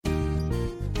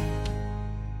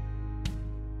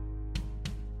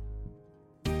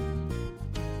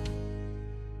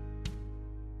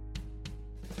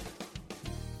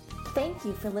Thank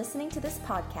you for listening to this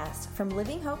podcast from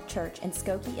Living Hope Church in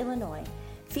Skokie, Illinois,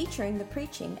 featuring the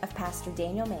preaching of Pastor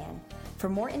Daniel Mann. For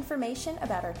more information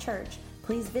about our church,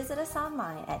 please visit us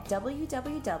online at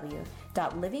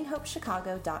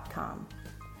www.livinghopechicago.com.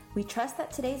 We trust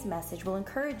that today's message will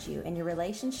encourage you in your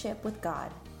relationship with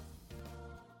God.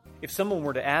 If someone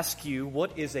were to ask you,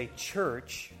 what is a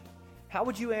church, how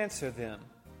would you answer them?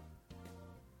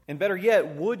 And better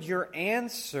yet, would your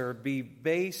answer be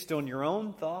based on your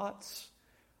own thoughts,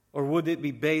 or would it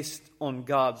be based on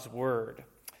God's Word?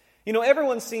 You know,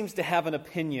 everyone seems to have an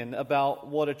opinion about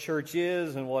what a church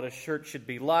is and what a church should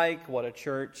be like, what a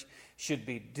church should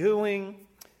be doing.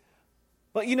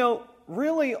 But you know,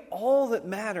 really all that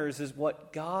matters is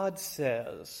what God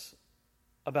says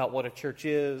about what a church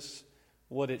is,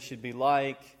 what it should be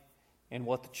like, and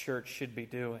what the church should be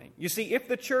doing. You see, if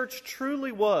the church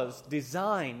truly was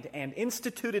designed and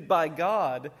instituted by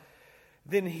God,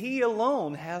 then He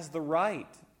alone has the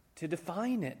right to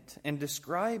define it and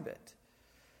describe it.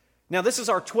 Now, this is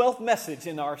our 12th message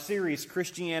in our series,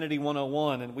 Christianity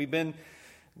 101, and we've been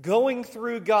going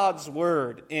through God's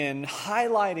Word and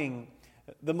highlighting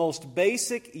the most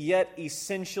basic yet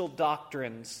essential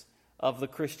doctrines of the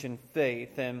Christian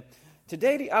faith. And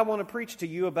today I want to preach to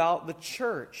you about the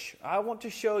church. I want to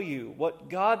show you what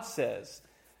God says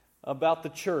about the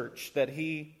church that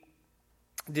He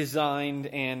designed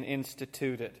and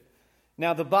instituted.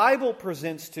 Now, the Bible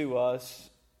presents to us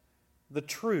the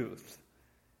truth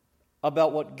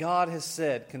about what God has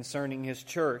said concerning His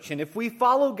church. And if we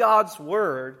follow God's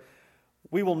Word,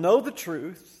 we will know the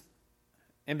truth.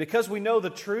 And because we know the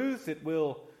truth, it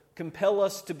will compel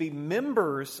us to be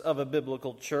members of a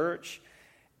biblical church.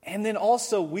 And then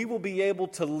also we will be able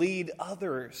to lead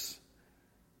others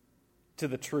to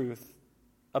the truth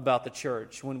about the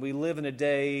church when we live in a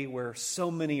day where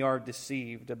so many are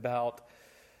deceived about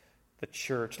the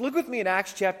church. Look with me in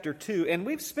Acts chapter 2, and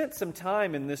we've spent some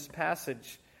time in this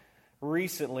passage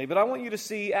recently, but I want you to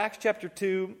see Acts chapter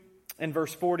 2 and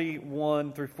verse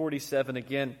 41 through 47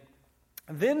 again.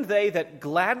 Then they that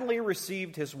gladly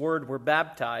received His word were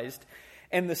baptized,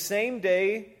 and the same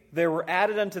day there were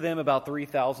added unto them about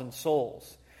 3,000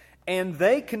 souls. And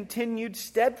they continued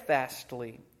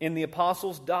steadfastly in the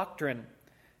apostles' doctrine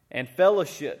and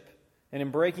fellowship, and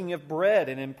in breaking of bread,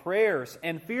 and in prayers.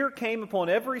 And fear came upon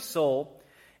every soul,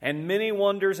 and many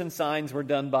wonders and signs were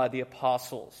done by the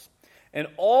apostles. And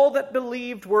all that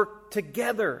believed worked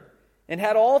together, and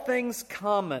had all things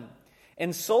common,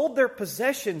 and sold their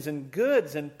possessions and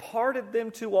goods, and parted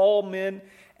them to all men,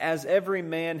 as every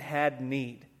man had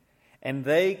need. And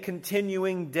they,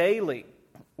 continuing daily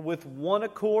with one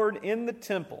accord in the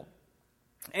temple,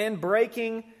 and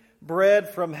breaking bread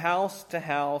from house to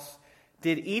house,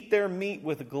 did eat their meat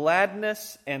with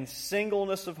gladness and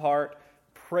singleness of heart,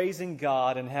 praising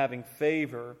God and having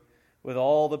favor with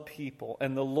all the people.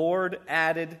 And the Lord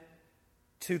added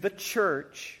to the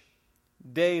church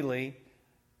daily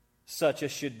such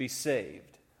as should be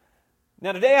saved.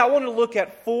 Now today I want to look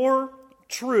at 4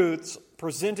 truths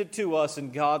presented to us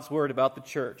in God's Word about the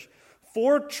church.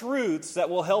 4 truths that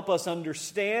will help us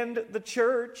understand the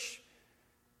church,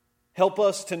 help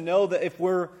us to know that if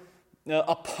we're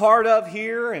a part of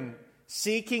here and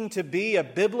seeking to be a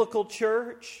biblical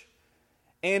church,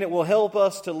 and it will help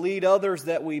us to lead others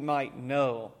that we might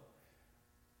know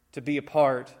to be a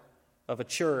part of a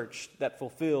church that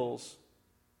fulfills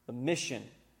the mission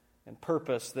and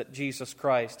purpose that Jesus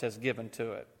Christ has given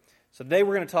to it. So today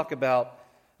we're going to talk about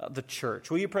the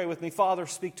church. Will you pray with me? Father,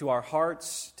 speak to our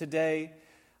hearts today.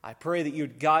 I pray that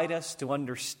you'd guide us to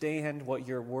understand what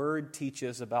your word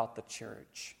teaches about the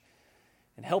church.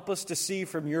 And help us to see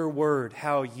from your word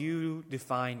how you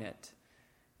define it,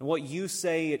 and what you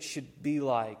say it should be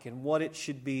like, and what it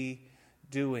should be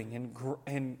doing.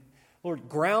 And Lord,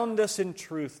 ground us in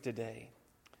truth today.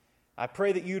 I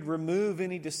pray that you'd remove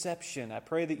any deception. I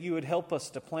pray that you would help us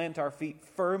to plant our feet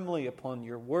firmly upon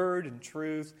your word and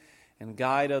truth and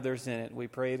guide others in it. We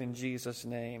pray it in Jesus'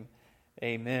 name.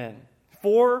 Amen.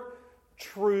 4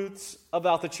 truths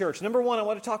about the church. Number 1, I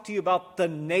want to talk to you about the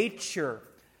nature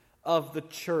of the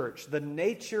church. The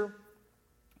nature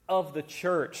of the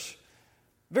church.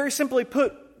 Very simply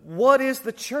put, what is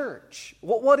the church?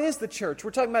 What is the church?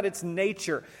 We're talking about its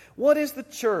nature. What is the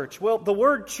church? Well, the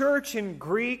word church in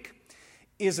Greek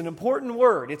is an important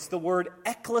word. It's the word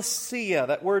ekklesia,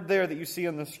 that word there that you see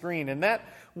on the screen. And that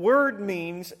word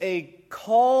means a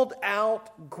called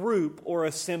out group or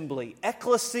assembly.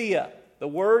 Ekklesia, the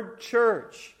word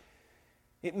church.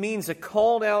 It means a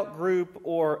called out group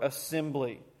or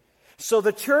assembly. So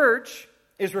the church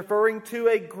is referring to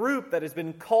a group that has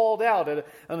been called out, an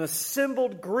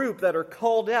assembled group that are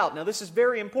called out. Now, this is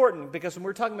very important because when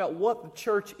we're talking about what the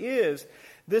church is,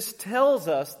 this tells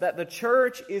us that the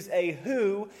church is a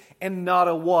who and not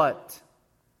a what.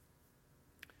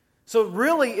 So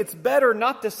really, it's better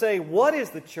not to say, what is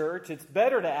the church? It's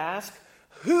better to ask,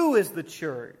 who is the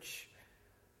church?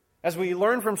 As we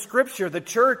learn from Scripture, the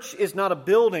church is not a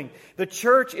building. The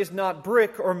church is not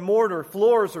brick or mortar,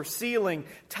 floors or ceiling,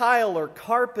 tile or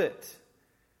carpet.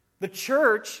 The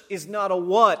church is not a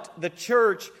what. The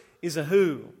church is a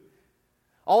who.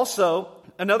 Also,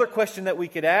 another question that we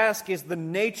could ask is the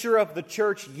nature of the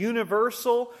church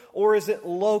universal or is it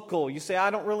local? You say, I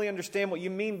don't really understand what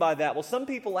you mean by that. Well, some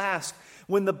people ask,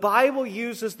 when the Bible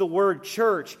uses the word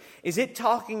church, is it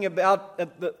talking about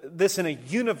this in a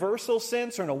universal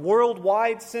sense or in a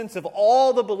worldwide sense of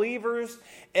all the believers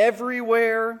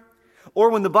everywhere? Or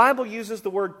when the Bible uses the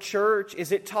word church,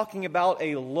 is it talking about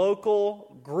a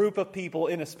local group of people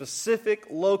in a specific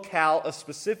locale, a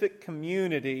specific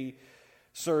community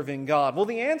serving God? Well,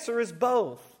 the answer is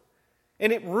both.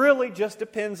 And it really just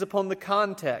depends upon the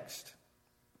context.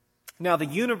 Now, the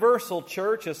universal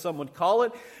church, as some would call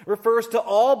it, refers to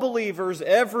all believers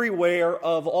everywhere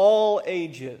of all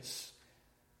ages.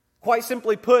 Quite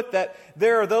simply put, that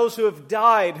there are those who have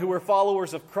died who are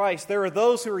followers of Christ. There are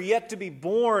those who are yet to be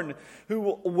born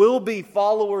who will be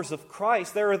followers of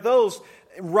Christ. There are those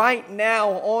right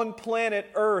now on planet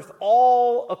Earth,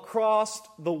 all across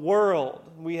the world.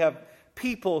 We have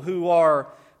people who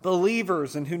are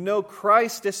believers and who know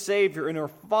Christ as Savior and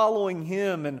are following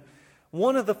Him. And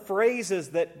one of the phrases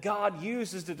that God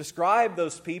uses to describe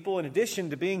those people, in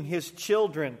addition to being His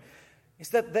children, is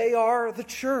that they are the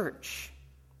church.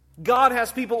 God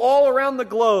has people all around the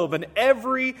globe, and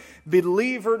every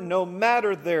believer, no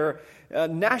matter their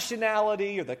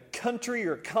nationality or the country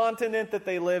or continent that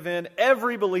they live in,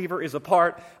 every believer is a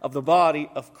part of the body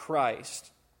of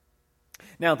Christ.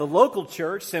 Now, the local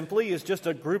church simply is just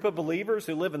a group of believers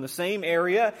who live in the same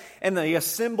area, and they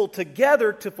assemble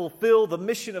together to fulfill the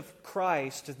mission of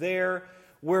Christ there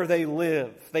where they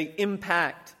live. They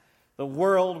impact the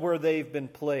world where they've been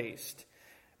placed.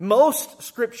 Most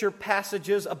Scripture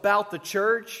passages about the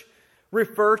church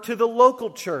refer to the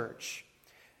local church.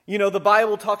 You know, the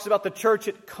Bible talks about the church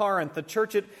at Corinth, the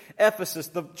church at Ephesus,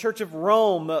 the church of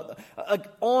Rome.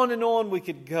 On and on we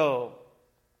could go.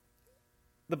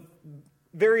 The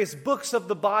various books of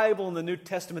the Bible in the New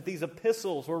Testament, these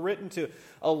epistles were written to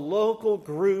a local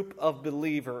group of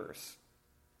believers.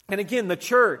 And again, the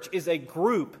church is a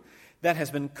group that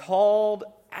has been called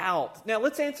out. Now,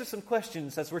 let's answer some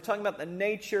questions as we're talking about the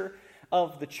nature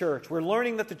of the church. We're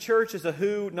learning that the church is a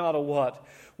who, not a what.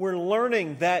 We're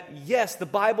learning that, yes, the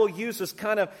Bible uses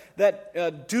kind of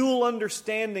that dual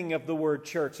understanding of the word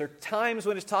church. There are times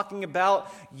when it's talking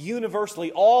about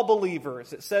universally all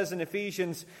believers. It says in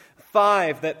Ephesians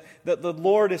 5 that the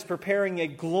Lord is preparing a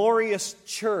glorious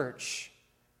church.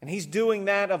 And He's doing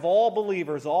that of all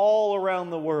believers all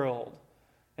around the world.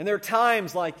 And there are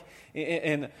times like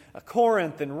in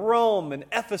Corinth and Rome and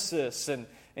Ephesus and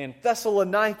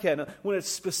Thessalonica when it's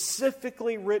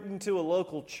specifically written to a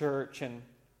local church and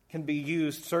can be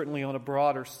used certainly on a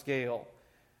broader scale.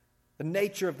 The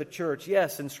nature of the church,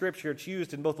 yes, in Scripture it's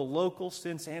used in both a local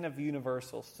sense and a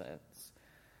universal sense.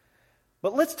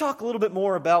 But let's talk a little bit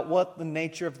more about what the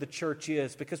nature of the church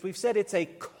is, because we've said it's a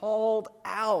called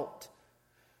out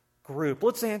group.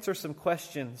 Let's answer some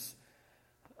questions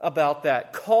about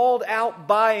that. Called out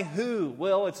by who?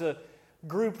 Well, it's a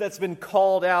group that's been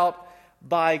called out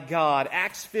by God.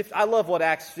 I love what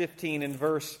Acts 15 and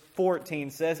verse 14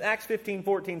 says. Acts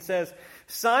 15:14 says,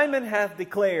 Simon hath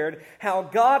declared how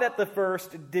God at the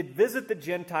first did visit the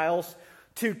Gentiles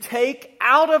to take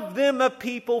out of them a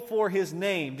people for His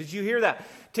name. Did you hear that?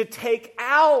 To take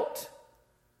out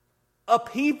a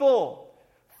people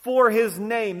for His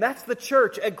name. That's the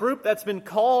church, a group that's been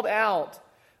called out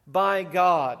by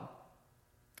God.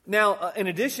 Now, in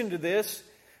addition to this,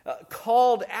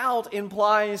 called out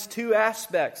implies two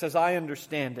aspects, as I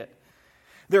understand it.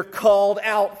 They're called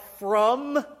out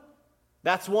from,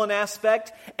 that's one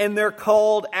aspect, and they're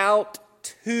called out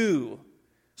to.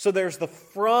 So there's the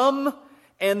from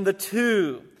and the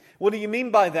to. What do you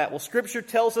mean by that? Well, Scripture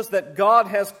tells us that God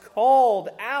has called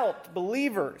out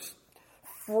believers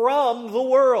from the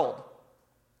world,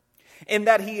 and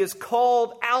that He has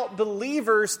called out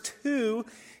believers to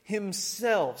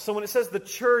Himself. So when it says the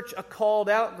church, a called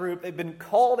out group, they've been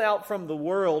called out from the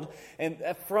world and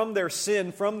from their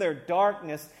sin, from their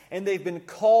darkness, and they've been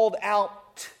called out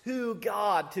to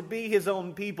God, to be His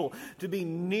own people, to be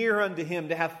near unto Him,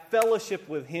 to have fellowship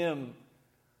with Him,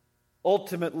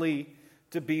 ultimately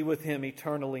to be with Him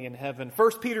eternally in heaven.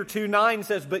 1 Peter 2:9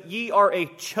 says, "But ye are a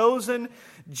chosen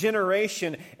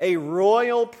generation, a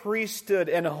royal priesthood,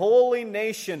 and holy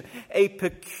nation, a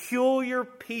peculiar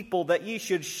people, that ye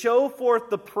should show forth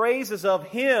the praises of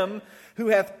Him who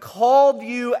hath called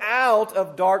you out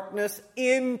of darkness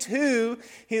into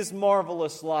His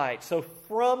marvelous light." So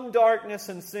from darkness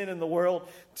and sin in the world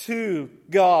to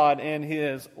God and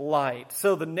His light.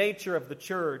 So the nature of the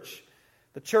church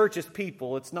is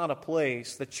people, it's not a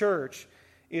place. The church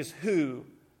is who,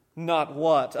 not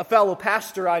what. A fellow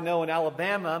pastor I know in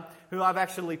Alabama, who I've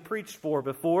actually preached for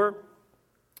before,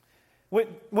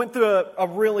 went through a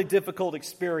really difficult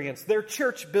experience. Their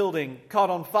church building caught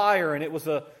on fire, and it was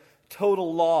a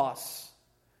total loss.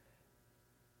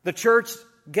 The church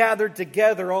gathered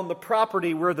together on the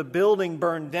property where the building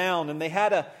burned down, and they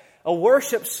had a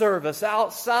worship service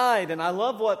outside. And I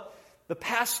love what the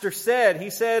pastor said. He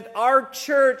said, "Our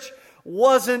church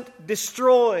wasn't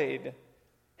destroyed."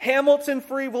 Hamilton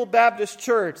Free Will Baptist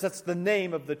Church, that's the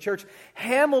name of the church.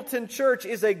 Hamilton Church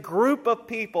is a group of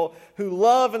people who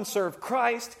love and serve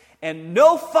Christ, and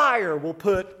no fire will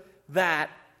put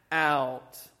that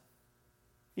out.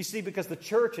 You see, because the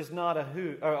church is not a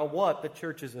who or a what, the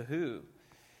church is a who.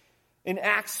 In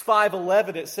Acts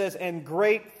 5:11 it says, "And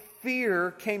great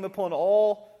fear came upon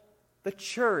all the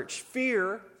church."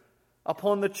 Fear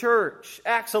upon the church.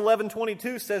 Acts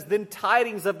 11:22 says, "Then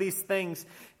tidings of these things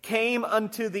came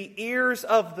unto the ears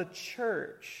of the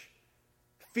church."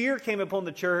 Fear came upon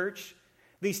the church.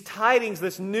 These tidings,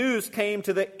 this news came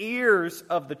to the ears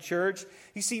of the church.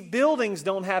 You see, buildings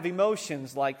don't have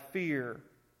emotions like fear.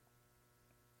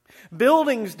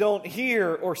 Buildings don't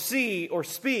hear or see or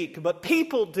speak, but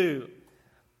people do.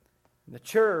 The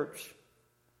church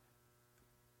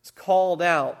is called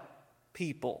out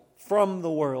people from the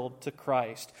world to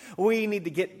Christ. We need to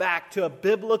get back to a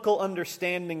biblical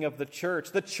understanding of the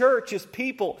church. The church is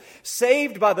people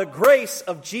saved by the grace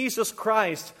of Jesus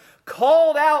Christ,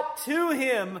 called out to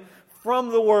Him from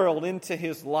the world into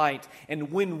His light.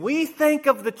 And when we think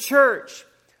of the church,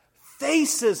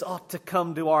 faces ought to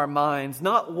come to our minds,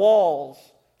 not walls,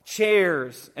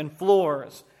 chairs, and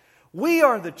floors. We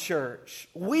are the church.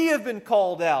 We have been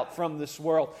called out from this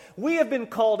world. We have been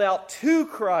called out to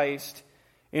Christ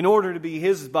in order to be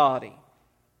His body,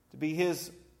 to be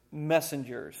His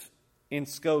messengers in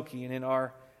Skokie and in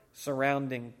our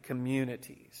surrounding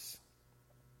communities.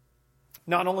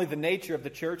 Not only the nature of the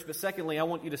church, but secondly, I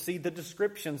want you to see the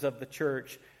descriptions of the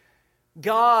church.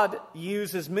 God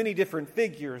uses many different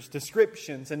figures,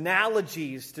 descriptions,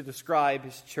 analogies to describe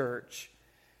His church.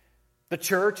 The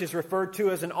church is referred to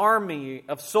as an army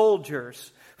of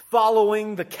soldiers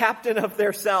following the captain of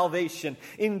their salvation,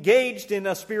 engaged in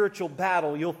a spiritual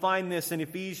battle. You'll find this in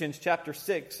Ephesians chapter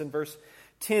 6 and verse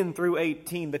 10 through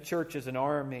 18. The church is an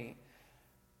army.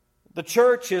 The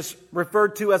church is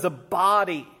referred to as a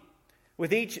body,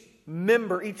 with each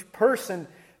member, each person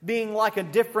being like a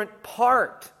different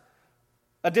part,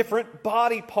 a different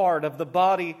body part of the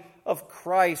body of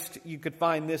Christ. You could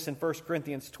find this in 1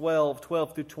 Corinthians 12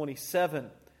 through 27.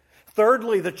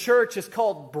 Thirdly, the church is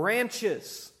called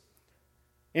branches.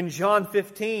 In John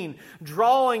 15,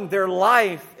 drawing their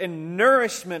life and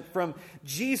nourishment from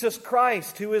Jesus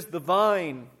Christ, who is the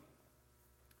vine.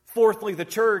 Fourthly, the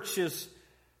church is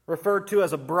referred to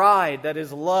as a bride that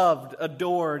is loved,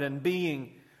 adored, and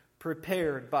being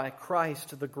prepared by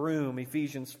Christ the groom,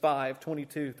 Ephesians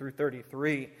 5:22 through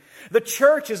 33. The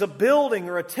church is a building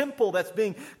or a temple that's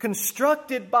being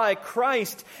constructed by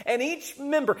Christ, and each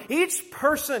member, each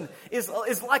person is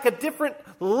like a different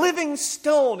living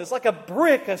stone. It's like a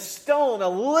brick, a stone, a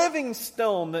living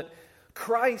stone that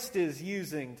Christ is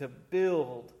using to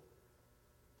build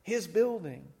His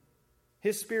building,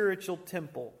 His spiritual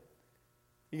temple.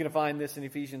 You're going to find this in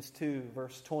Ephesians 2,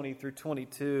 verse 20 through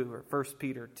 22, or 1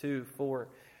 Peter 2, 4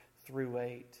 through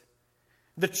 8.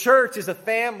 The church is a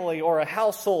family or a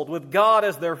household with God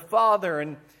as their Father,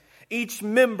 and each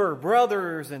member,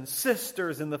 brothers and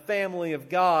sisters in the family of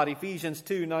God. Ephesians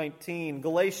 2:19,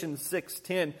 Galatians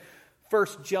 6:10,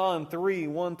 1 John 3,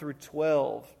 1 through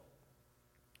 12.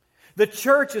 The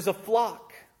church is a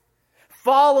flock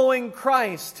following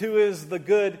Christ, who is the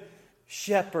good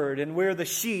shepherd, and we're the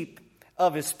sheep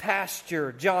of His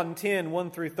pasture. John 10, 1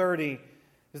 through 30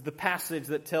 is the passage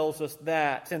that tells us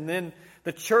that. And then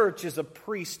the church is a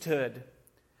priesthood,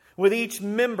 with each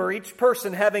member, each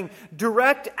person having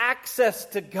direct access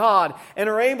to God and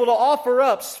are able to offer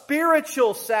up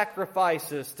spiritual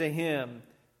sacrifices to Him.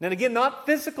 And again, not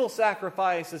physical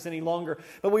sacrifices any longer,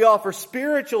 but we offer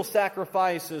spiritual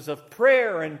sacrifices of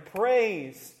prayer and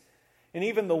praise. And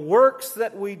even the works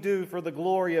that we do for the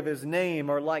glory of His name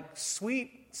are like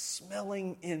sweet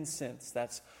smelling incense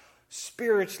that's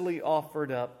spiritually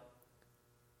offered up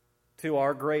to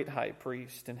our great high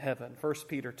priest in heaven. 1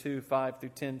 Peter 2, 5 through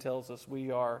 10 tells us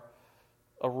we are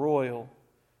a royal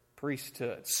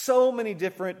priesthood. So many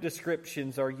different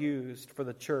descriptions are used for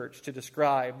the church to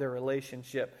describe their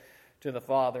relationship to the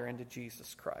Father and to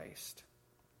Jesus Christ.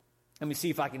 Let me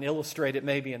see if I can illustrate it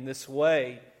maybe in this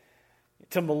way.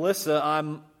 To Melissa,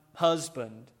 I'm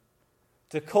husband.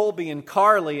 To Colby and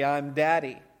Carly, I'm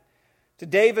daddy. To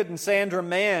David and Sandra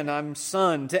Mann, I'm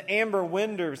son. To Amber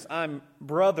Winders, I'm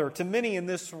brother. To many in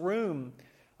this room,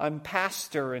 I'm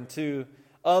pastor. And to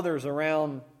others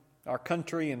around our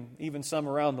country and even some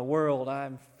around the world,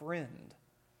 I'm friend.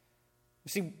 You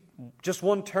see, just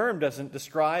one term doesn't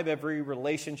describe every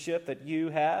relationship that you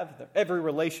have, every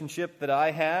relationship that I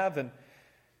have. And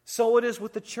so it is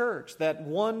with the church. That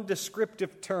one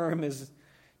descriptive term is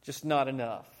just not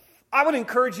enough. I would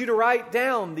encourage you to write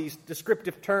down these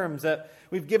descriptive terms that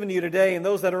we've given you today and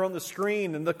those that are on the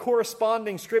screen and the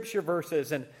corresponding scripture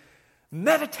verses, and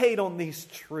meditate on these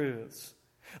truths.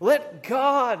 Let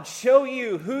God show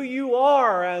you who you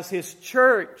are as His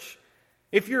church.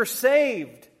 If you're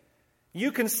saved,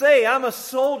 you can say, I'm a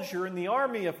soldier in the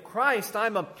army of Christ.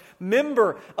 I'm a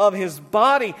member of His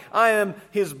body. I am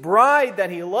His bride that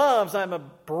He loves. I'm a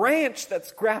branch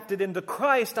that's grafted into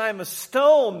Christ. I'm a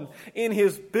stone in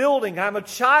His building. I'm a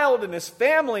child in His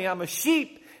family. I'm a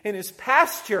sheep in His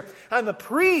pasture. I'm a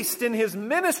priest in His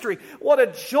ministry. What a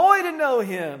joy to know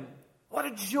Him. What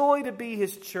a joy to be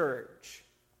His church.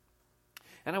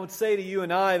 And I would say to you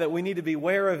and I that we need to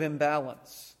beware of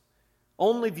imbalance.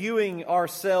 Only viewing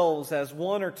ourselves as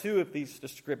one or two of these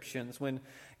descriptions when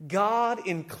God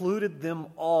included them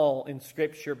all in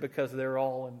Scripture because they're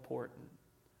all important.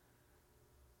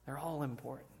 They're all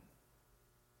important.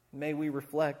 May we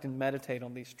reflect and meditate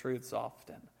on these truths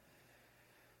often.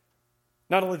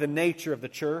 Not only the nature of the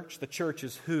church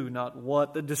is who, not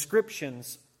what. The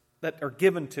descriptions that are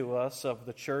given to us of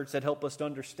the church that help us to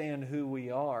understand who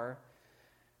we are.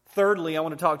 Thirdly, I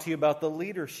want to talk to you about the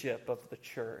leadership of the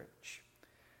church.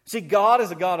 See, God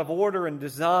is a God of order and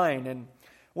design, and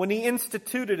when He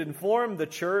instituted and formed the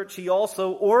church, He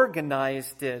also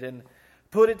organized it and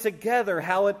put it together,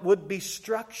 how it would be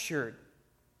structured.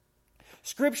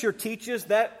 Scripture teaches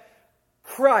that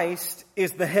Christ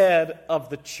is the head of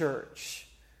the church.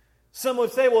 Some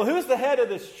would say, well, who's the head of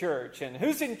this church and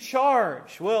who's in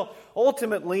charge? Well,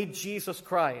 ultimately, Jesus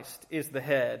Christ is the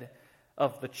head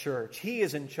of the church. He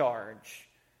is in charge.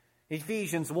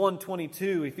 Ephesians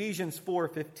 1:22, Ephesians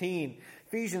 4:15,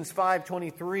 Ephesians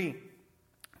 5:23,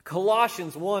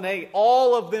 Colossians 1:8,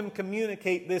 all of them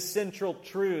communicate this central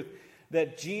truth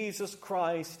that Jesus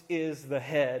Christ is the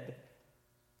head,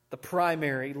 the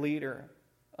primary leader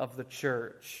of the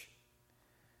church.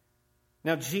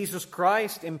 Now, Jesus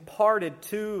Christ imparted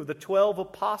to the 12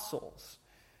 apostles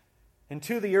and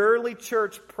to the early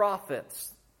church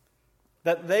prophets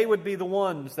that they would be the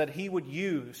ones that He would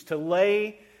use to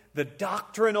lay the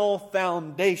doctrinal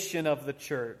foundation of the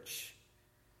church.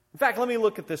 In fact, let me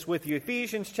look at this with you.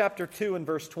 Ephesians chapter 2 and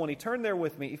verse 20. Turn there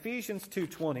with me. Ephesians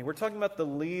 2:20. We're talking about the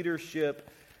leadership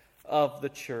of the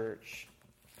church.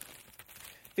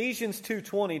 Ephesians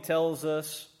 2:20 tells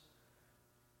us,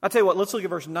 I'll tell you what, let's look at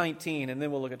verse 19 and then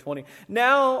we'll look at 20.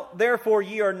 Now, therefore,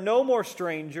 ye are no more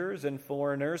strangers and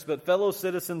foreigners, but fellow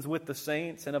citizens with the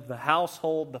saints and of the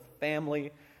household, the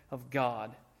family of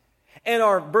God. And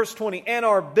verse 20, and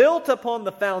are built upon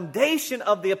the foundation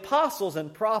of the apostles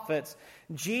and prophets,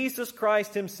 Jesus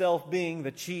Christ Himself being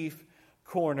the chief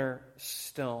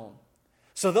cornerstone.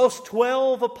 So those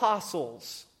 12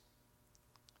 apostles,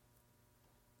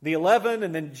 the 11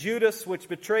 and then Judas, which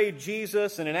betrayed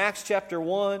Jesus, and in Acts chapter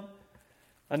 1,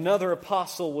 another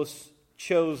apostle was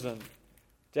chosen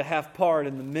to have part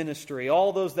in the ministry.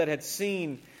 All those that had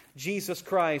seen Jesus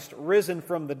Christ risen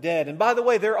from the dead. And by the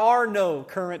way, there are no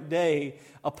current day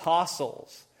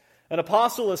apostles. An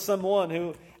apostle is someone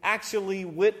who actually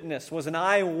was an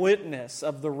eyewitness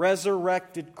of the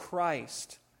resurrected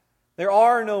Christ. There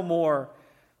are no more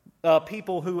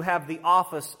people who have the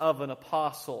office of an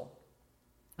apostle.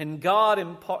 And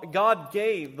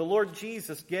the Lord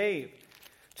Jesus gave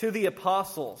to the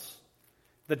apostles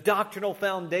the doctrinal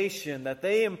foundation that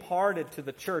they imparted to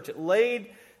the church. It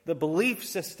laid the belief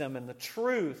system and the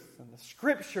truth and the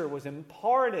Scripture was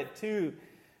imparted to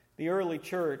the early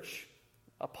church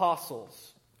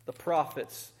apostles, the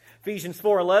prophets. Ephesians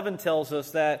 4:11 tells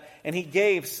us that, and He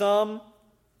gave some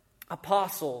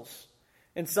apostles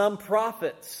and some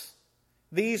prophets.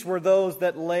 These were those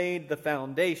that laid the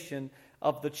foundation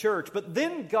of the church. But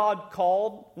then God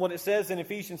called, what it says in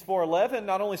Ephesians 4:11,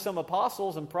 not only some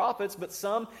apostles and prophets, but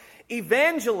some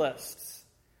evangelists.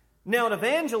 Now, an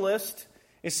evangelist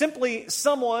is simply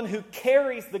someone who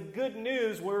carries the good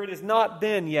news where it has not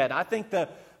been yet. I think the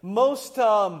most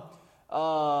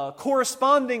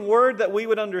corresponding word that we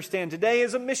would understand today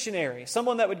is a missionary.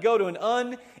 Someone that would go to an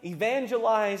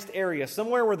unevangelized area,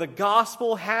 somewhere where the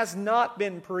gospel has not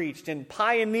been preached, and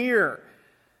pioneer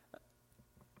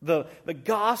the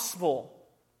gospel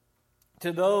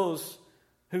to those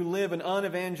who live in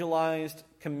unevangelized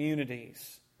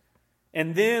communities.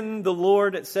 And then the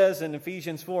Lord, it says in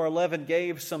Ephesians 4:11,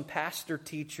 gave some pastor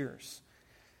teachers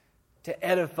to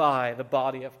edify the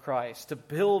body of Christ, to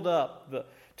build up,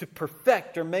 to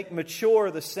perfect or make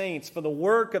mature the saints for the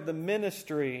work of the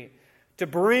ministry, to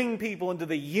bring people into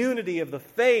the unity of the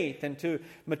faith and to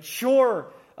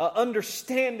mature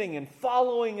understanding and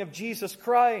following of Jesus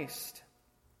Christ.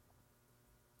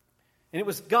 And it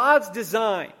was God's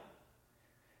design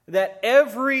that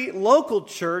every local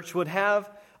church would have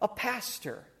a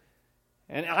pastor.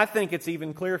 And I think it's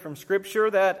even clear from Scripture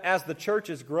that as the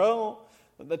churches grew,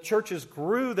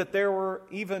 that there were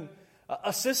even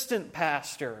assistant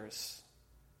pastors.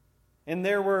 And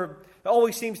there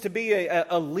always seems to be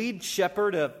a lead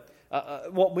shepherd,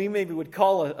 what we maybe would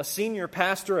call a senior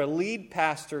pastor, a lead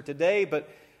pastor today, but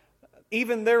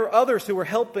even there are others who are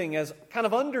helping as kind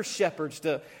of under shepherds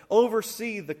to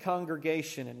oversee the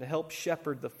congregation and to help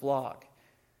shepherd the flock.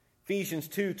 Ephesians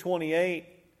 2:28,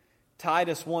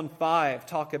 Titus 1:5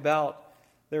 talk about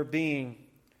there being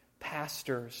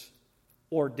pastors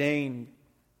ordained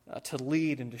to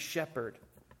lead and to shepherd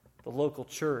the local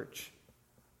church.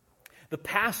 The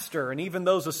pastor and even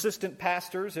those assistant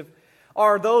pastors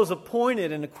are those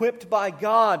appointed and equipped by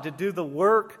God to do the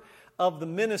work of the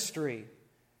ministry.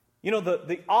 You know,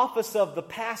 the office of the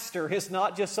pastor is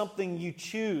not just something you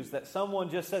choose, that someone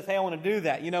just says, hey, I want to do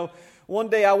that. You know, one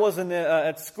day I was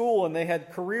at school and they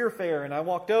had career fair, and I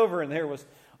walked over and there was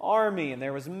Army and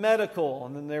there was medical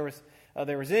and then there was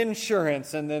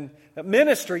insurance and then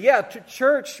ministry. Yeah,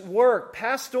 church work,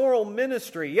 pastoral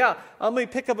ministry. Yeah, let me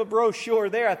pick up a brochure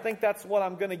there. I think that's what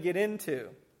I'm going to get into.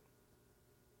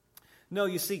 No,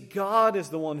 you see, God is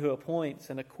the one who appoints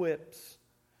and equips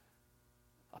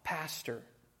a pastor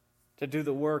to do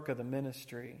the work of the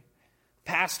ministry.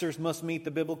 Pastors must meet the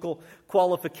biblical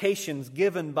qualifications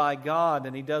given by God,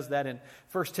 and he does that in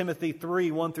 1 Timothy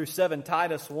 3:1-7,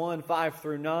 Titus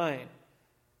 1:5-9.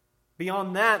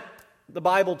 Beyond that, the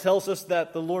Bible tells us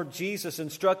that the Lord Jesus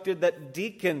instructed that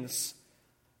deacons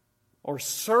or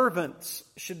servants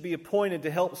should be appointed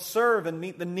to help serve and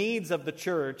meet the needs of the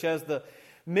church. As the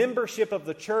membership of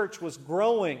the church was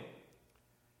growing,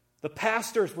 the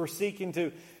pastors were seeking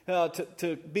to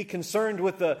be concerned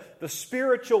with the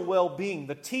spiritual well-being,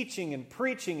 the teaching and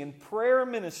preaching and prayer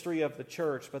ministry of the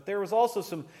church. But there was also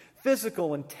some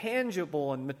physical and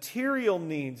tangible and material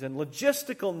needs and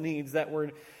logistical needs that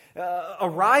were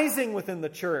arising within the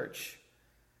church.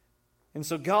 And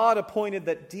so God appointed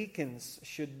that deacons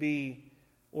should be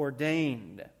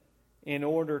ordained in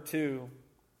order to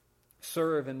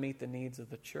serve and meet the needs of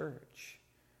the church.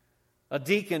 A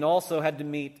deacon also had to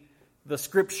meet the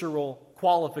scriptural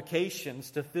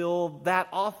qualifications to fill that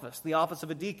office, the office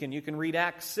of a deacon. You can read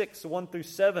Acts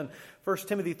 6:1-7, 1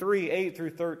 Timothy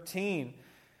 3:8-13.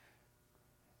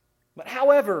 But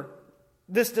however,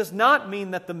 this does not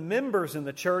mean that the members in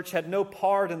the church had no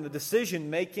part in the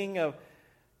decision-making.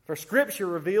 For Scripture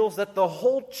reveals that the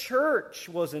whole church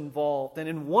was involved and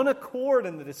in one accord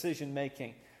in the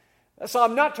decision-making. So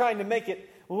I'm not trying to make it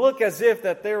look as if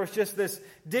that there was just this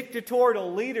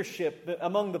dictatorial leadership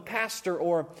among the pastor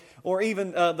or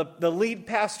even the lead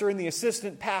pastor and the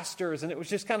assistant pastors, and it was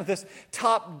just kind of this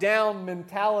top-down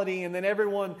mentality, and then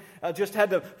everyone just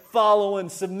had to follow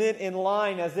and submit in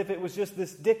line as if it was just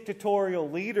this dictatorial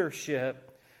leadership.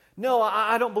 No,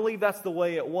 I don't believe that's the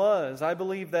way it was. I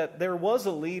believe that there was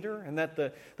a leader and that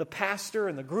the pastor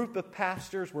and the group of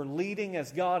pastors were leading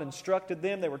as God instructed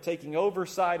them. They were taking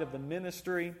oversight of the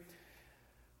ministry.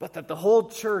 But that the whole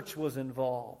church was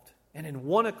involved. And in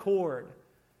one accord,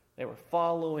 they were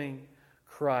following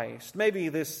Christ. Maybe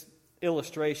this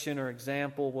illustration or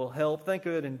example will help. Think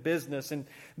of it in business. In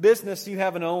business, you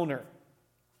have an owner.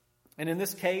 And in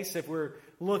this case, if we're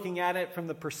looking at it from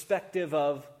the perspective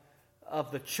of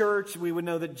the church, we would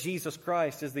know that Jesus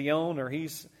Christ is the owner.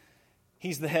 He's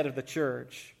the head of the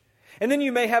church. And then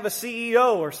you may have a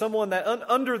CEO or someone that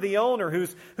under the owner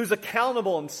who's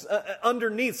accountable and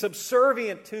underneath,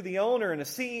 subservient to the owner, and a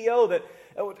CEO that,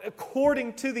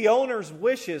 according to the owner's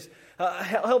wishes,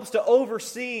 helps to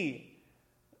oversee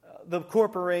the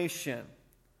corporation.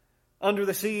 Under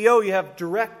the CEO, you have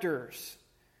directors.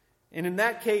 And in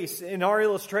that case, in our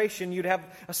illustration, you'd have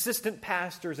assistant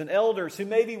pastors and elders who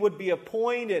maybe would be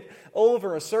appointed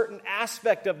over a certain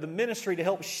aspect of the ministry to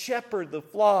help shepherd the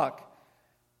flock.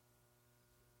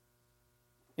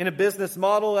 In a business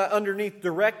model, underneath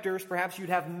directors, perhaps you'd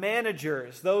have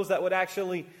managers, those that would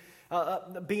actually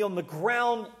be on the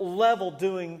ground level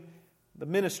doing the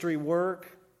ministry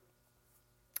work.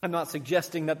 I'm not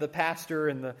suggesting that the pastor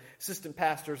and the assistant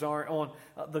pastors aren't on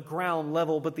the ground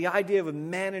level, but the idea of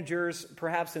managers,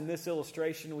 perhaps in this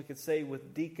illustration, we could say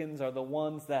with deacons, are the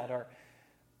ones that are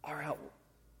out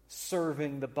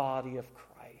serving the body of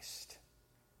Christ,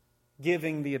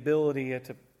 giving the ability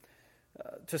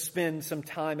to spend some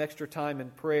time, extra time in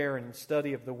prayer and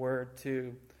study of the Word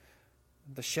to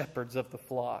the shepherds of the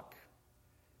flock.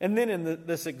 And then in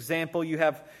this example, you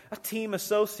have a team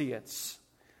associates,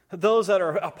 those that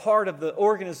are a part of the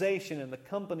organization and the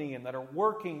company and that are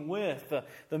working with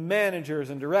the managers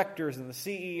and directors and the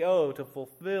CEO to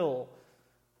fulfill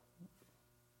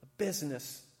the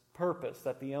business purpose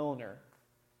that the owner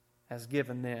has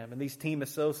given them. And these team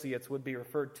associates would be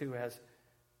referred to as,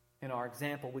 in our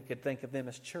example, we could think of them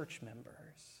as church members.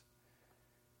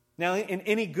 Now, in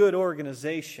any good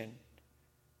organization,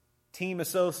 team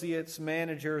associates,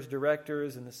 managers,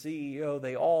 directors, and the CEO,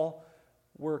 they all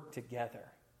work together.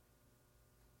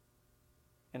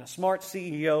 And a smart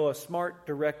CEO, a smart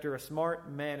director, a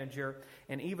smart manager,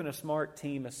 and even a smart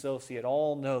team associate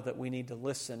all know that we need to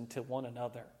listen to one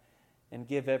another and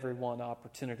give everyone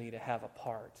opportunity to have a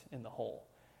part in the whole.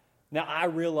 Now, I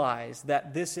realize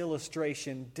that this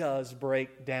illustration does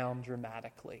break down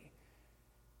dramatically,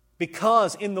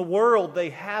 because in the world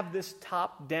they have this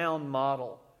top-down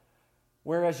model,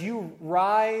 whereas you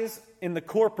rise in the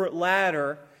corporate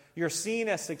ladder, you're seen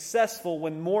as successful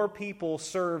when more people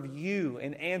serve you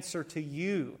and answer to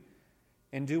you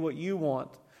and do what you want.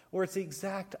 Or it's the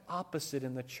exact opposite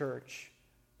in the church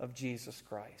of Jesus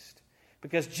Christ.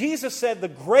 Because Jesus said, the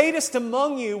greatest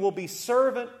among you will be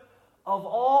servant of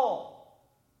all.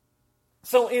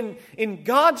 So in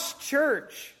God's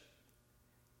church,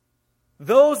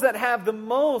 those that have the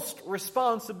most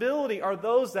responsibility are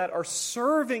those that are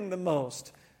serving the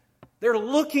most. They're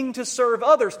looking to serve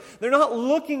others. They're not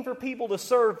looking for people to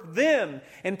serve them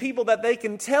and people that they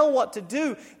can tell what to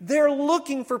do. They're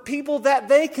looking for people that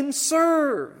they can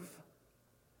serve.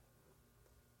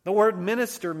 The word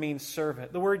minister means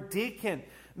servant. The word deacon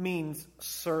means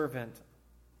servant.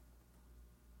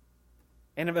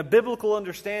 And a biblical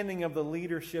understanding of the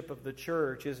leadership of the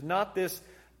church is not this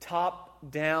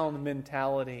top-down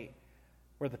mentality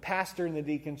where the pastor and the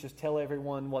deacons just tell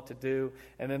everyone what to do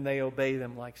and then they obey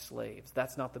them like slaves.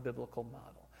 That's not the biblical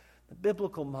model. The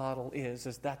biblical model is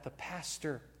that the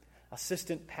pastor,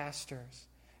 assistant pastors,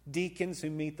 deacons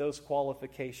who meet those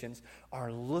qualifications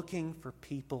are looking for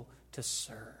people to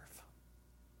serve.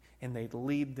 And they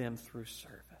lead them through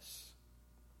service.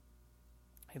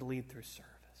 They lead through service.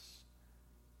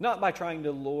 Not by trying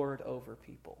to lord over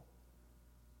people,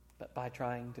 but by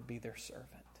trying to be their servant.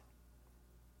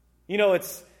 You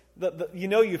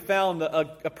know, you found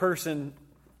a person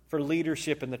for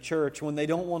leadership in the church when they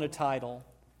don't want a title,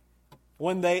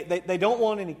 when they don't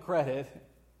want any credit,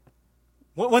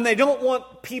 when they don't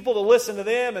want people to listen to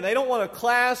them, and they don't want a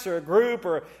class or a group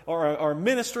or a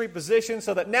ministry position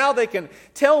so that now they can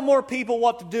tell more people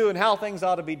what to do and how things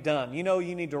ought to be done. You know,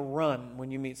 you need to run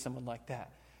when you meet someone like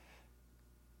that.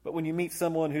 But when you meet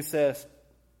someone who says,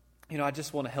 you know, I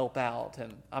just want to help out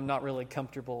and I'm not really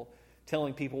comfortable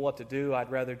telling people what to do,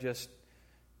 I'd rather just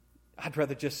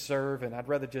serve, and I'd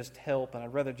rather just help, and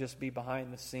I'd rather just be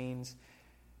behind the scenes.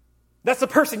 That's the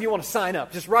person you want to sign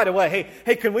up just right away.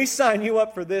 Hey, can we sign you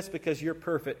up for this because you're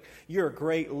perfect? You're a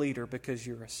great leader because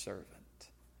you're a servant.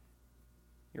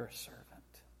 You're a servant.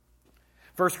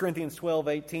 1 Corinthians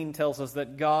 12:18 tells us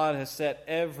that God has set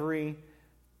every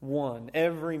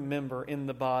member in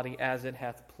the body as it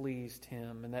hath pleased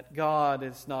him, and that God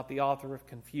is not the author of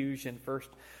confusion. 1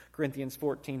 Corinthians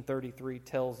 14:33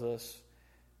 tells us,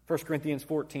 1 Corinthians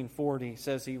 14:40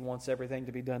 says he wants everything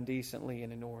to be done decently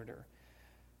and in order.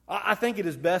 I think it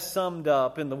is best summed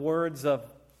up in the words of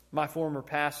my former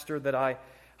pastor that I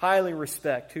highly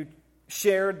respect, who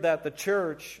shared that the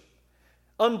church,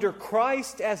 under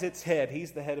Christ as its head,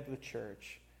 he's the head of the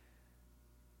church,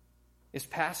 is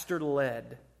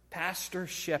pastor-led,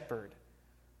 pastor-shepherd,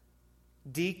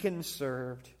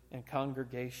 deacon-served, and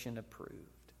congregation-approved.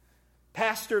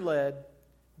 Pastor-led,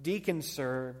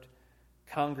 deacon-served,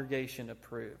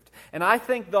 congregation-approved. And I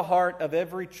think the heart of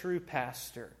every true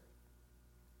pastor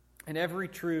and every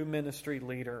true ministry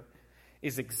leader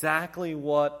is exactly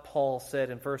what Paul said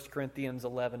in 1 Corinthians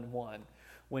 11:1,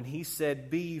 when he said,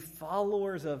 "Be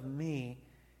followers of me,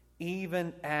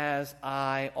 even as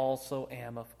I also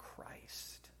am of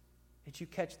Christ." Did you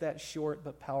catch that short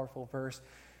but powerful verse?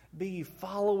 Be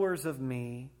followers of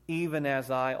me, even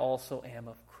as I also am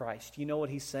of Christ. You know what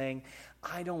he's saying?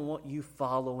 I don't want you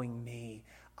following me.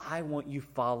 I want you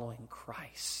following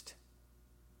Christ.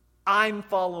 I'm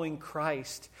following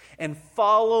Christ, and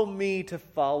follow me to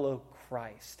follow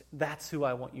Christ. That's who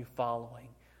I want you following,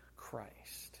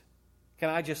 Christ. Can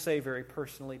I just say very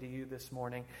personally to you this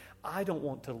morning, I don't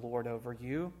want to lord over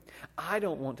you. I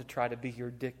don't want to try to be your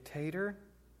dictator.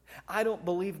 I don't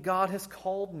believe God has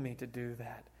called me to do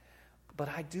that. But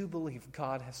I do believe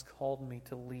God has called me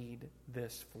to lead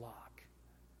this flock.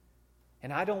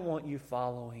 And I don't want you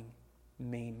following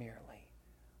me merely.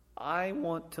 I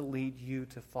want to lead you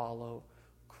to follow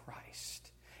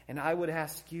Christ. And I would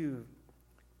ask you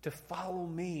to follow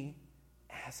me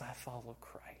as I follow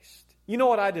Christ. You know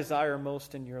what I desire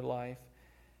most in your life?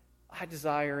 I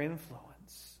desire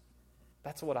influence.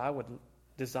 That's what I would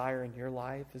desire in your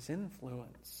life, is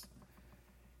influence.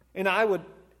 And I would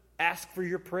ask for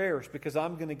your prayers, because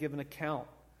I'm going to give an account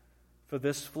for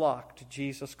this flock to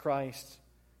Jesus Christ,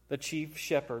 the chief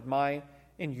shepherd, my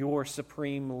and your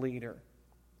supreme leader.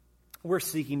 We're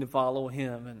seeking to follow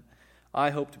him, and I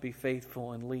hope to be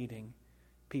faithful in leading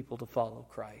people to follow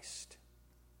Christ.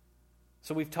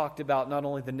 So we've talked about not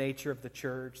only the nature of the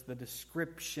church, the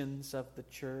descriptions of the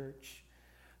church,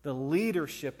 the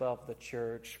leadership of the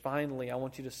church. Finally, I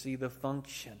want you to see the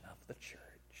function of the church.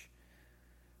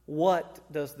 What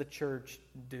does the church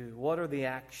do? What are the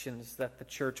actions that the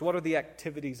church, what are the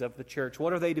activities of the church?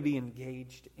 What are they to be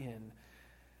engaged in?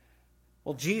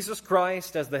 Well, Jesus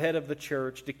Christ, as the head of the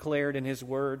church, declared in his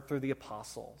word through the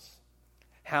apostles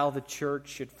how the church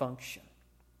should function.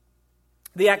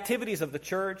 The activities of the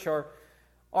church are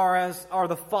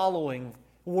the following: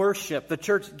 worship. The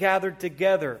church gathered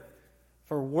together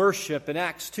for worship in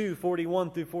Acts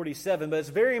 2:41 through 47. But it's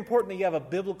very important that you have a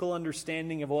biblical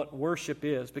understanding of what worship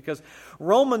is, because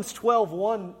Romans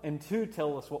 12:1 and 2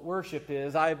 tell us what worship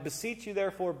is. I beseech you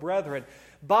therefore, brethren,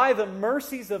 by the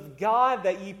mercies of God,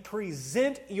 that ye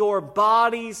present your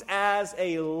bodies as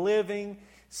a living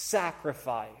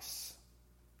sacrifice,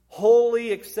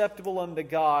 holy, acceptable unto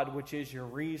God, which is your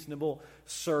reasonable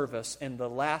service. And the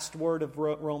last word of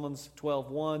Romans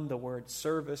 12:1, the word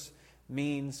service,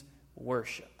 means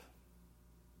worship.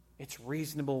 It's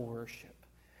reasonable worship.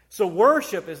 So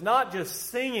worship is not just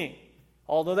singing,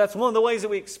 although that's one of the ways that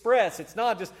we express. It's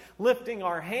not just lifting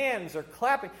our hands or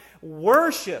clapping.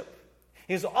 Worship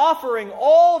is offering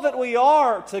all that we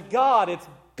are to God. It's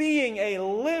being a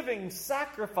living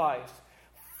sacrifice,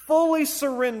 fully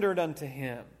surrendered unto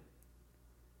him.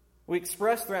 We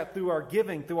express that through our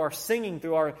giving, through our singing,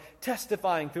 through our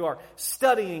testifying, through our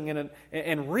studying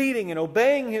and reading and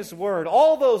obeying his word.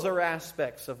 All those are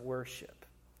aspects of worship.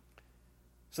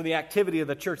 So the activity of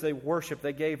the church, they worship,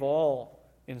 they gave all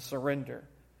in surrender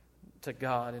to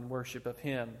God in worship of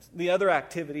him. The other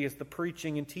activity is the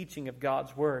preaching and teaching of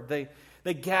God's word.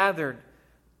 They gathered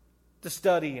to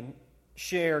study and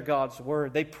share God's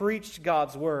word. They preached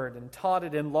God's word and taught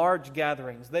it in large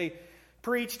gatherings. They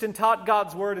preached and taught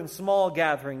God's word in small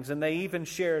gatherings, and they even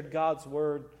shared God's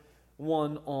word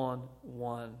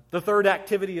one-on-one. The third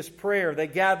activity is prayer. They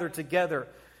gathered together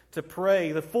to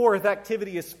pray. The fourth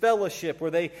activity is fellowship, where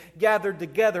they gathered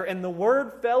together. And the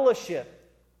word fellowship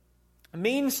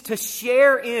means to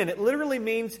share in. It literally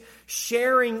means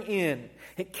sharing in.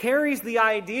 It carries the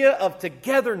idea of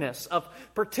togetherness, of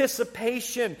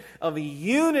participation, of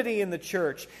unity in the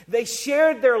church. They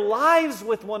shared their lives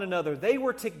with one another. They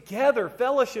were together.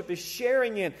 Fellowship is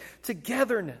sharing in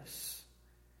togetherness.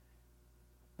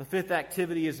 The fifth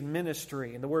activity is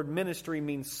ministry, and the word ministry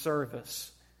means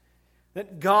service.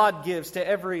 That God gives to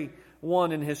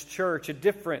everyone in his church a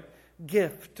different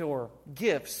gift or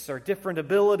gifts or different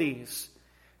abilities,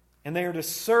 and they are to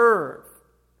serve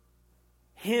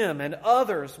him and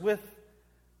others with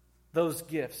those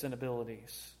gifts and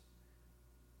abilities.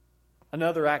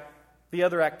 The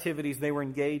other activities they were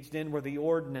engaged in were the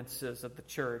ordinances of the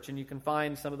church, and you can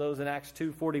find some of those in Acts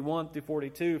 2:41 through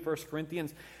 42, 1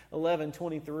 Corinthians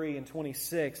 11:23 and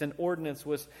 26. An ordinance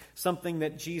was something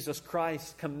that Jesus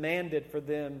Christ commanded for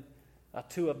them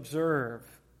to observe.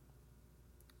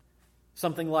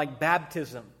 Something like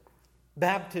baptism.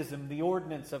 Baptism, the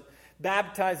ordinance of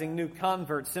baptizing new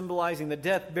converts, symbolizing the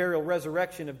death, burial,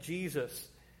 resurrection of Jesus.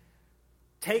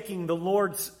 Taking the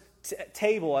Lord's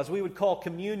table, as we would call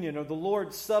communion, or the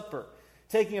Lord's Supper.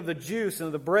 Taking of the juice and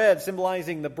of the bread,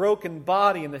 symbolizing the broken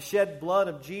body and the shed blood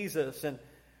of Jesus, and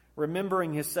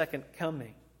remembering his second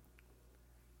coming.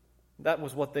 That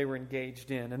was what they were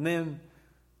engaged in. And then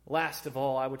Last of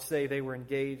all, I would say they were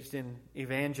engaged in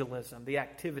evangelism, the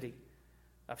activity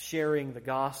of sharing the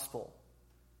gospel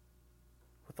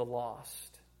with the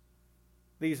lost.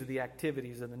 These are the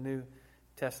activities of the New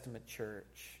Testament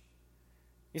church.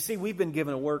 You see, we've been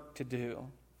given a work to do.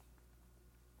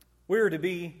 We're to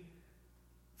be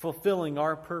fulfilling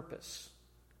our purpose.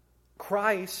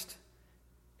 Christ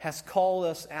has called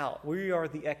us out. We are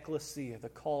the ecclesia, the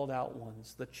called out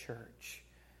ones, the church.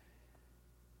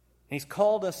 And He's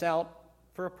called us out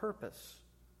for a purpose.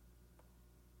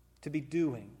 To be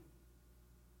doing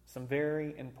some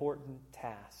very important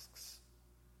tasks.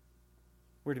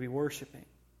 We're to be worshiping.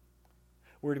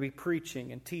 We're to be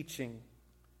preaching and teaching,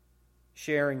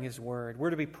 sharing His Word.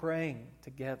 We're to be praying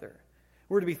together.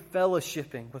 We're to be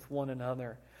fellowshipping with one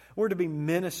another. We're to be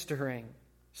ministering,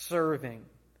 serving.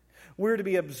 We're to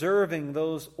be observing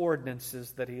those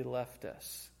ordinances that He left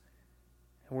us.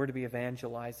 And we're to be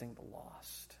evangelizing the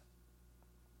lost.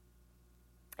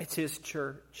 It's His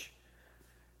church.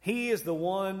 He is the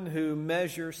one who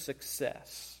measures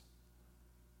success.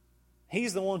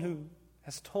 He's the one who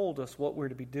has told us what we're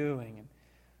to be doing. And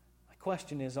my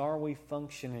question is, are we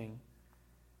functioning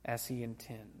as He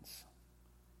intends?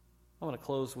 I want to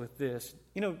close with this.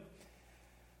 You know,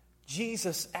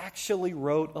 Jesus actually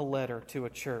wrote a letter to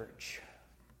a church.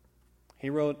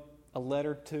 He wrote a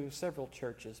letter to several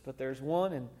churches, but there's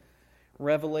one in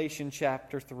Revelation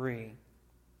chapter 3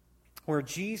 where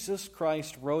Jesus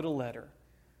Christ wrote a letter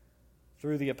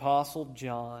through the Apostle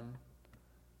John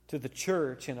to the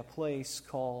church in a place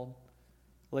called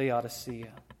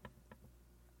Laodicea.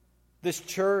 This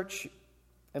church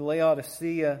in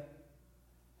Laodicea,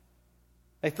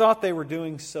 they thought they were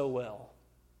doing so well.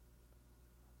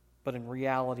 But in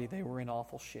reality, they were in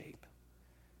awful shape.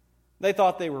 They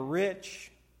thought they were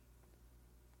rich.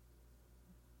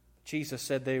 Jesus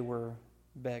said they were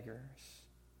beggars.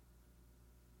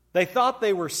 They thought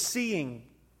they were seeing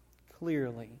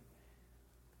clearly.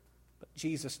 But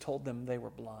Jesus told them they were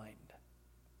blind.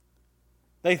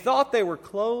 They thought they were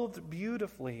clothed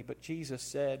beautifully, but Jesus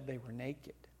said they were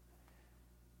naked.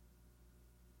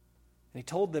 And He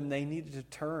told them they needed to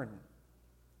turn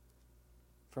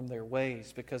from their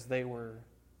ways because they were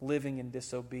living in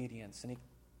disobedience. And He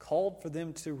called for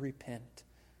them to repent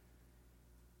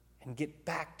and get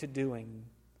back to doing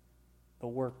the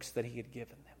works that He had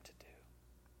given them to do.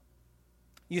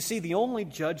 You see, the only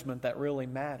judgment that really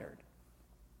mattered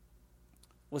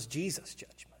was Jesus'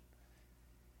 judgment,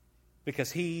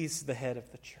 because He's the head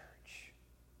of the church.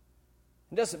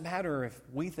 It doesn't matter if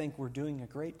we think we're doing a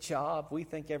great job, we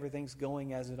think everything's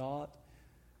going as it ought.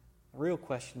 The real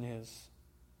question is,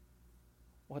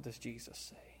 what does Jesus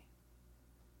say?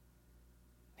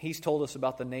 He's told us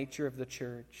about the nature of the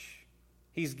church.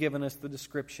 He's given us the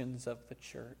descriptions of the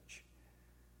church.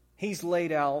 He's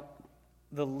laid out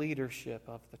the leadership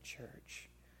of the church.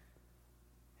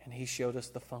 And He showed us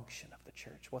the function of the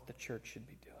church, what the church should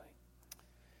be doing.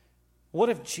 What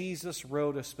if Jesus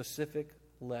wrote a specific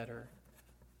letter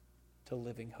to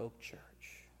Living Hope Church?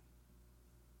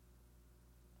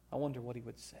 I wonder what He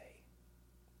would say.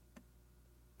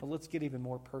 But let's get even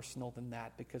more personal than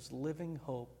that, because Living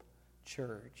Hope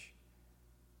Church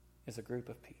is a group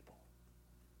of people.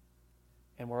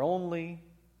 And we're only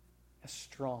as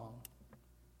strong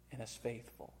and as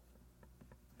faithful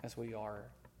as we are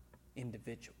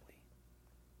individually.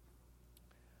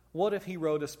 What if He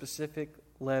wrote a specific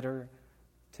letter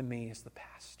to me as the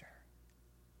pastor,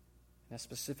 and a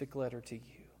specific letter to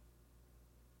you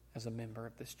as a member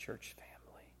of this church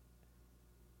family?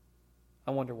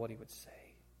 I wonder what He would say.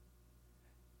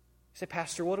 You say,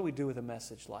 Pastor, what do we do with a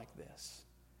message like this?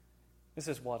 This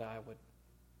is what I would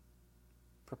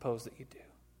propose that you do.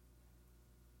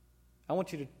 I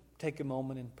want you to take a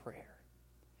moment in prayer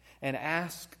and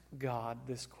ask God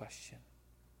this question.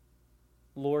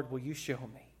 Lord, will You show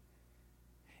me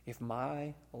if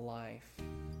my life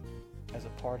as a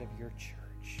part of Your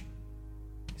church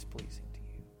is pleasing to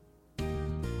You?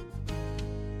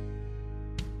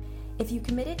 If you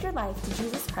committed your life to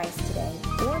Jesus Christ today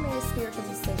or made a spiritual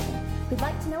decision, we'd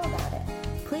like to know about it.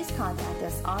 Please contact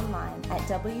us online at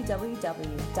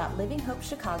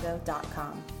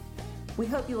www.livinghopechicago.com. We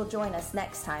hope you will join us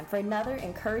next time for another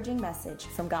encouraging message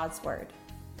from God's Word.